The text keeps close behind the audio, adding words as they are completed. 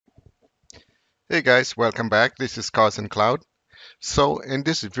Hey guys, welcome back. This is Carson Cloud. So in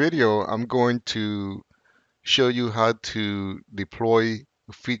this video, I'm going to show you how to deploy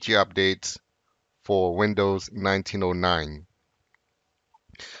feature updates for Windows 1909.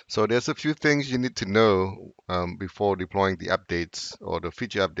 So there's a few things you need to know before deploying the updates or the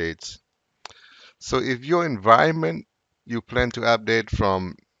feature updates. So if your environment you plan to update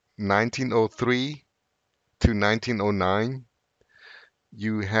from 1903 to 1909,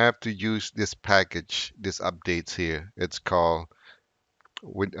 you have to use this package, this updates here. It's called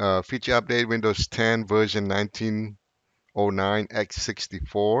feature update Windows 10 version 1909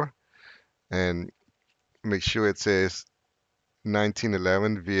 x64, and make sure it says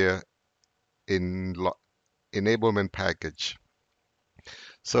 1911 via in enablement package.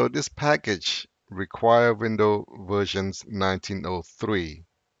 So this package require Windows versions 1903.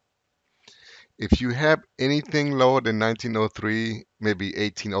 If you have anything lower than 1903, maybe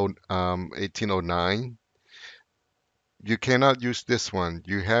 1809, you cannot use this one.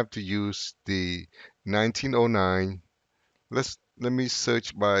 You have to use the 1909. Let me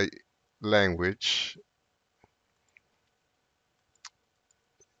search by language.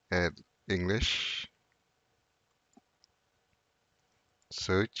 Add English,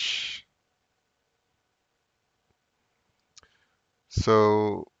 search.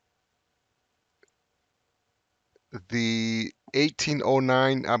 So the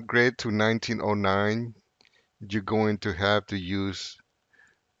 1809 upgrade to 1909, you're going to have to use,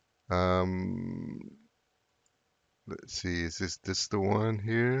 um, let's see, is this the one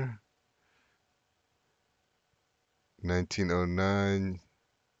here? 1909.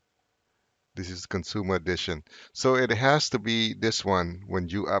 This is consumer edition. So it has to be this one when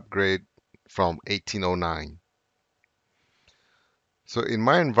you upgrade from 1809. So in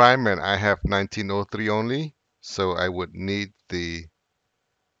my environment, I have 1903 only. So I would need the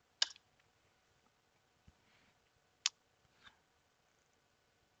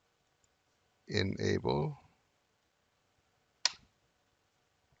enable.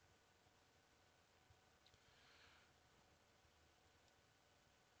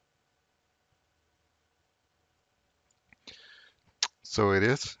 So it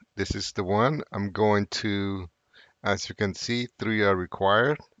is. This is the one. I'm going to, as you can see, three are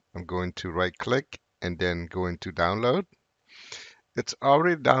required. I'm going to right click and then going to download. It's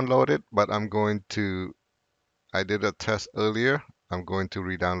already downloaded, but I did a test earlier. I'm going to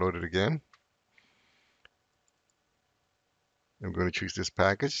re-download it again. I'm going to choose this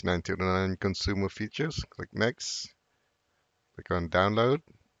package, 1909 consumer features. Click next. Click on download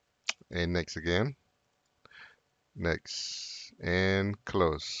and next again. Next and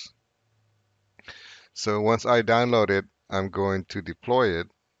close. So once I download it, I'm going to deploy it.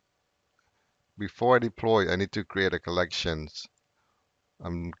 Before I deploy, I need to create a collections.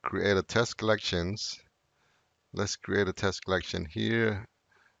 Create a test collections. Let's create a test collection here.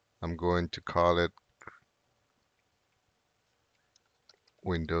 I'm going to call it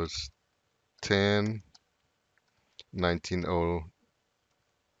Windows 10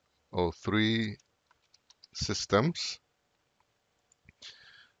 1903 systems,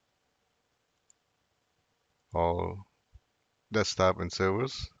 all desktop and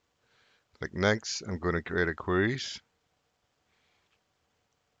servers. Click next. I'm going to create a queries.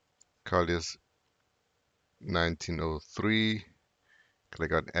 Call this 1903.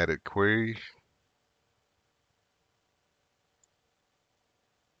 Click on edit query.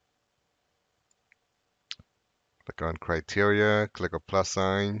 Click on criteria. Click a plus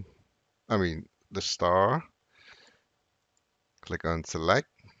sign. The star. Click on select.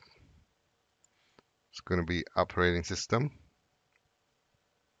 It's going to be operating system.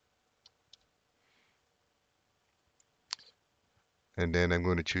 And then I'm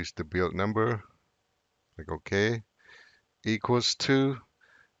going to choose the build number. Click OK. Equals to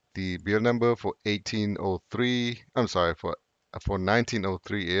the build number for 1803. I'm sorry, for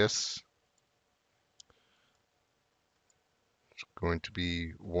 1903 is going to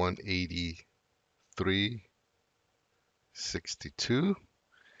be 183.62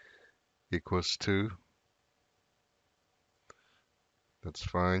 equals to. That's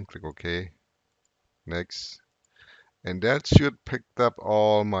fine. Click OK. Next. And that should pick up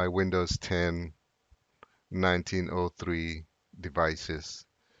all my Windows 10 1903 devices.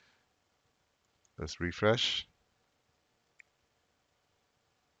 Let's refresh.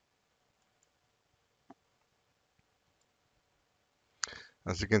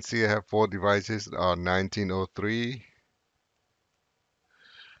 As you can see, I have four devices that are 1903.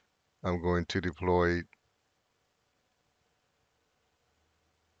 I'm going to deploy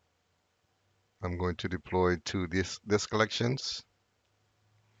to this collections.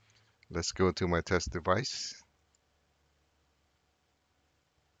 Let's go to my test device.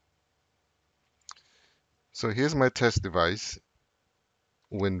 So here's my test device,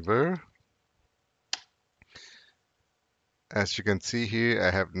 WinVer. As you can see here,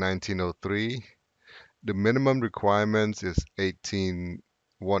 I have 1903. The minimum requirements is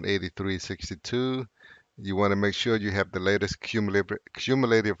 183.62. You want to make sure you have the latest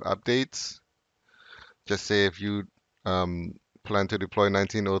cumulative updates. Just say if you plan to deploy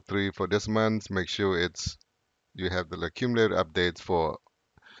 1903 for this month, make sure you have the cumulative updates for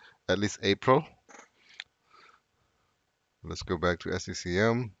at least April. Let's go back to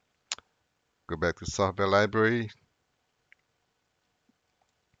SCCM, go back to software library.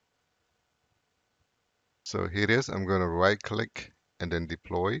 So here it is. I'm going to right click and then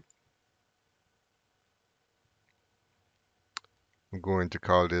deploy. I'm going to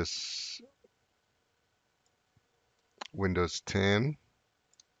call this Windows 10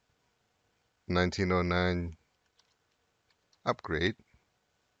 1909 upgrade.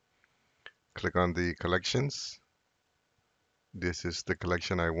 Click on the collections. This is the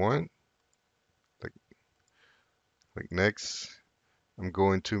collection I want. Click, click next. I'm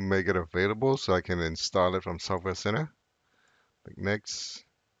going to make it available so I can install it from Software Center. Click next.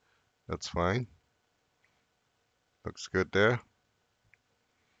 That's fine. Looks good there.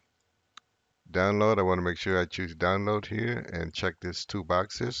 Download. I want to make sure I choose download here and check these two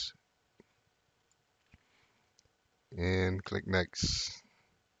boxes and click next.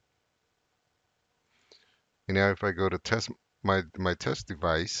 And now if I go to test my test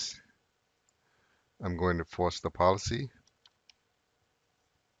device, I'm going to force the policy.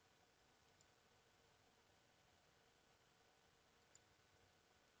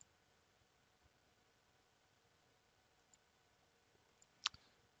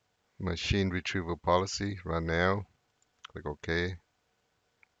 Machine retrieval policy, run now. Click OK.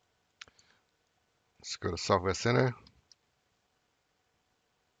 Let's go to Software Center.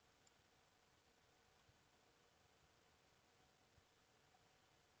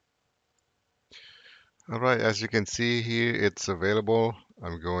 All right, as you can see here, it's available.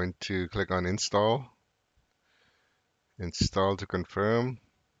 I'm going to click on install. Install to confirm.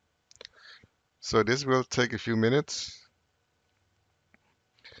 So this will take a few minutes,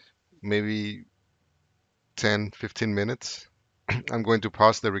 maybe 10, 15 minutes. I'm going to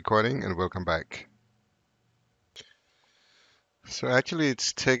pause the recording and we'll come back. So actually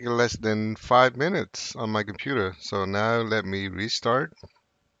it's taking less than 5 minutes on my computer. So now let me restart.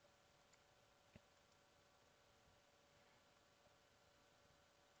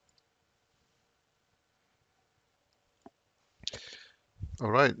 All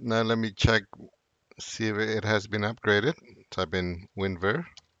right, now let me check, see if it has been upgraded. Type in WinVer.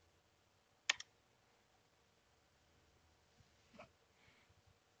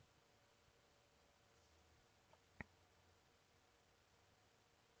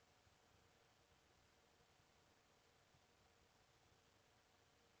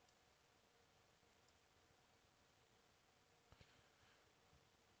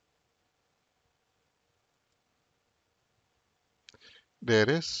 There it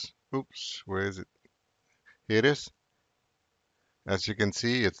is. Oops, where is it? Here it is. As you can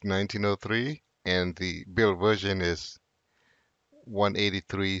see, it's 1903 and the build version is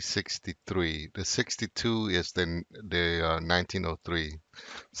 183.63. The 62 is the 1903.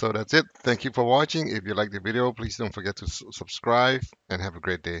 So that's it. Thank you for watching. If you like the video, please don't forget to subscribe and have a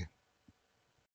great day.